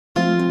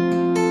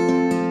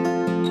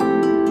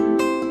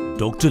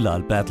Dr.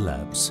 Lal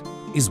PathLabs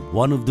is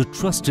one of the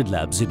trusted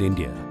labs in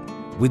India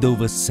with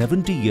over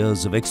 70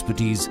 years of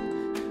expertise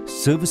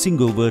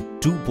servicing over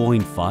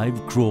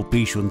 2.5 crore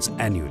patients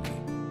annually.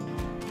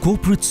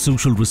 Corporate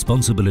social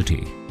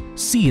responsibility,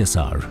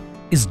 CSR,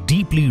 is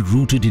deeply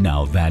rooted in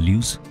our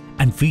values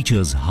and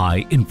features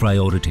high in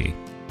priority.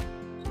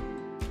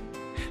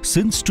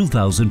 Since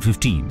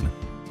 2015,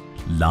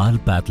 Lal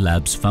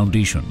PathLabs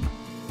Foundation,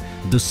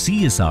 the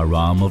CSR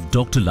arm of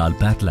Dr. Lal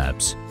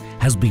PathLabs,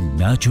 has been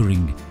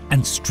nurturing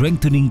and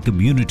strengthening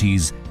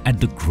communities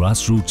at the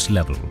grassroots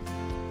level.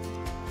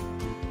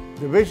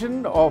 The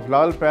vision of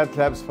Lal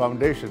PathLabs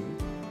Foundation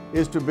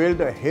is to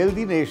build a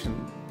healthy nation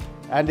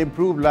and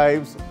improve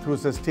lives through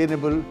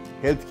sustainable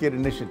healthcare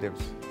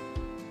initiatives.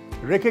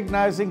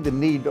 Recognizing the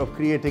need of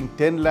creating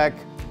 10 lakh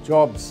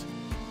jobs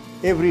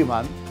every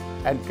month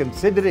and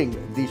considering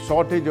the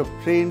shortage of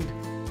trained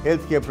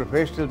healthcare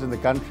professionals in the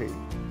country,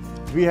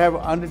 we have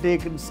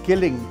undertaken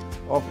skilling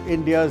of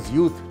India's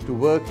youth to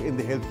work in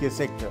the healthcare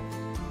sector.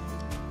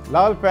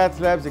 Lal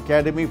PathLabs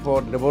Academy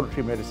for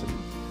Laboratory Medicine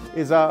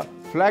is our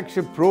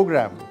flagship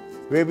program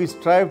where we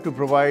strive to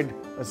provide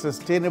a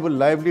sustainable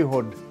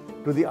livelihood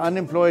to the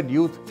unemployed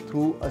youth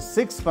through a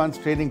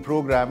 6-month training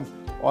program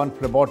on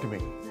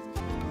phlebotomy.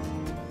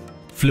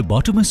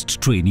 Phlebotomist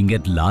training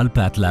at Lal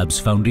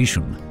PathLabs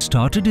Foundation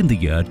started in the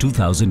year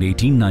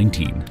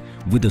 2018-19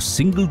 with a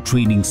single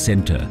training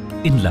center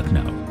in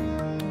Lucknow.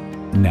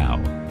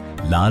 Now,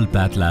 Lal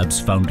PathLabs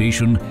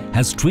Foundation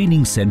has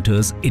training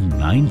centers in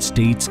 9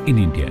 states in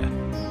India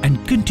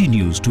and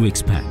continues to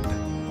expand.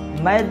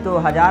 मैं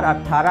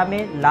 2018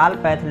 में लाल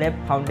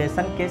path lab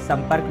foundation के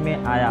संपर्क में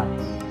आया।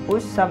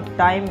 उस सब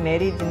time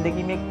मेरी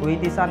ज़िंदगी में कोई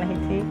दिशा नहीं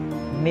थी,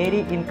 मेरी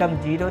इनकम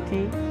जीरो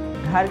थी,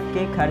 घर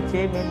के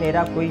खर्चे में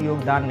मेरा कोई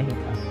योगदान नहीं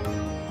था।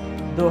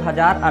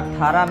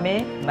 2018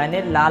 में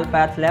मैंने लाल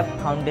पैथलैब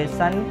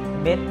फाउंडेशन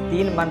में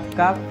 3 मंथ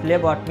का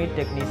फ्लेबॉटमी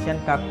टेक्नीशियन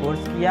का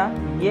कोर्स किया।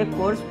 ये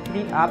कोर्स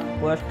फ्री ऑफ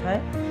कॉस्ट है।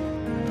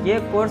 ये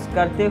कोर्स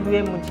करते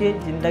हुए मुझे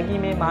ज़िंदगी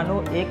में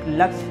मानो एक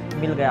लक्ष्य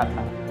मिल गया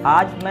था।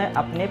 आज मैं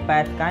अपने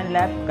पैथकाइन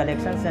लैब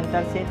कलेक्शन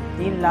सेंटर से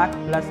 3 लाख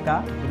प्लस का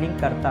बिलिंग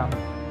करता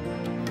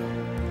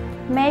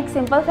हूँ। मैं एक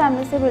सिंपल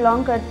फैमिली से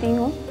बिलोंग करती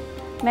हूँ।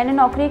 मैंने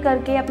नौकरी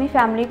करके अपनी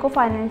फैमिली को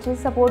फाइनेंशियल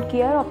सपोर्ट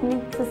किया और अपनी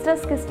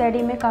सिस्टर्स की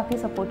स्टडी में काफ़ी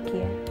सपोर्ट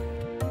किया है।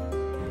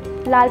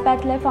 लाल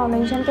पैथलैब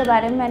फाउंडेशन के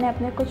बारे में मैंने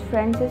अपने कुछ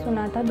फ्रेंड से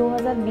सुना था।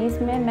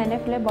 2020 में मैंने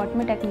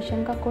फ्लेबॉटमी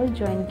टेक्नीशियन का कोर्स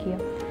ज्वाइन किया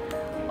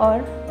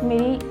और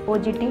मेरी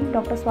ओजीटी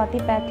डॉक्टर स्वाति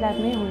पैथलैब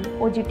में हुई।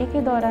 ओजीटी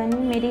के दौरान ही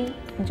मेरी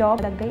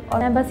जॉब लग गई और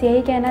मैं बस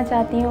यही कहना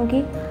चाहती हूँ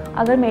कि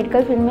अगर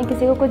मेडिकल फील्ड में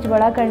किसी को कुछ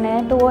बड़ा करना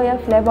है तो वो या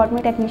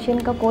फ्लेबॉटमी टेक्नीशियन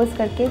का कोर्स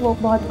करके वो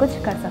बहुत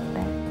कुछ कर सकता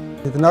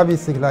है। जितना भी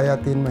सिखलाया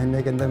 3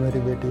 महीने के अंदर मेरी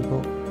बेटी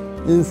को,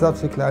 इन सब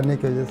सिखलाने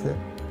की वजह से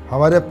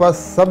हमारे पास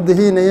शब्द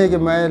ही नहीं है कि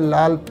मैं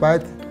लाल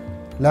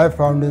पैथलैब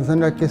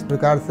फाउंडेशन का किस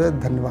प्रकार से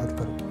धन्यवाद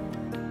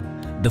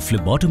करूं। The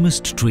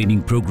phlebotomist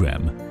training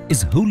program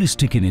is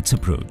holistic in its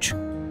approach.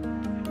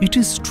 It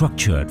is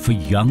structured for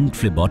young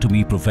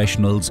phlebotomy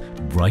professionals'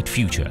 bright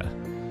future.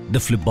 The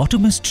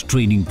phlebotomist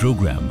training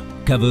program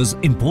covers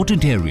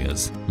important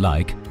areas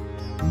like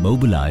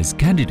mobilize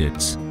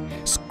candidates,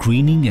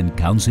 screening and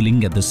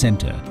counseling at the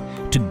center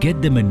to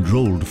get them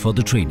enrolled for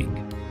the training,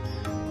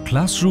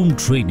 classroom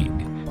training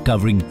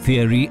covering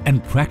theory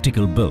and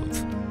practical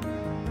both,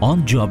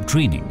 on-job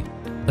training,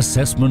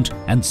 assessment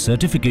and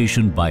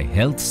certification by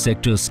Health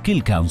Sector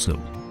Skill Council,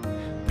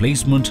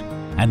 placement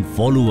and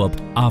follow-up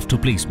after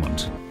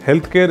placement.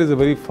 Healthcare is a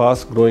very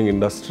fast-growing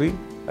industry.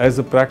 As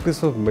the practice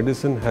of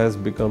medicine has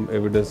become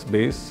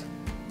evidence-based,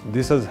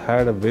 this has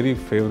had a very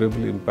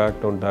favorable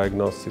impact on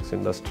diagnostics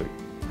industry.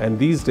 And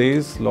these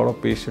days, a lot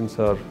of patients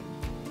are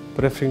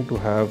preferring to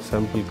have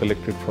sample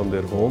collected from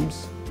their homes,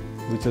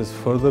 which has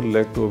further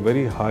led to a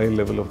very high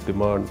level of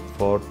demand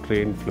for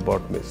trained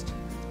phlebotomists.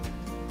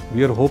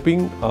 We are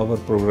hoping our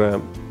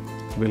program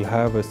will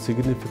have a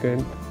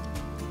significant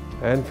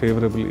and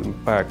favorable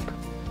impact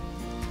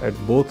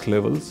at both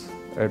levels.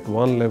 At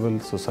one level,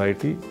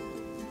 society,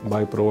 by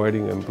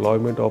providing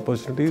employment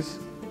opportunities,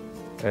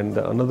 and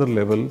the another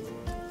level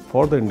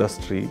for the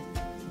industry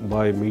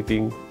by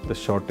meeting the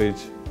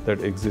shortage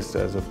that exists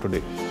as of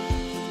today.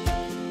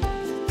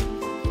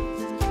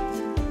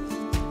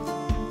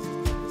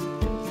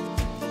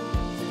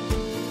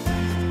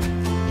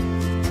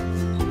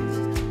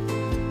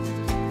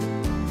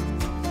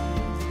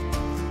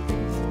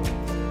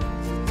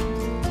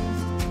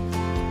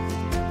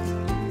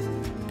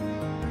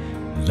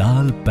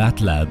 Lal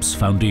PathLabs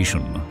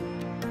Foundation,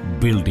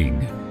 building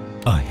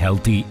a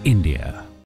healthy India.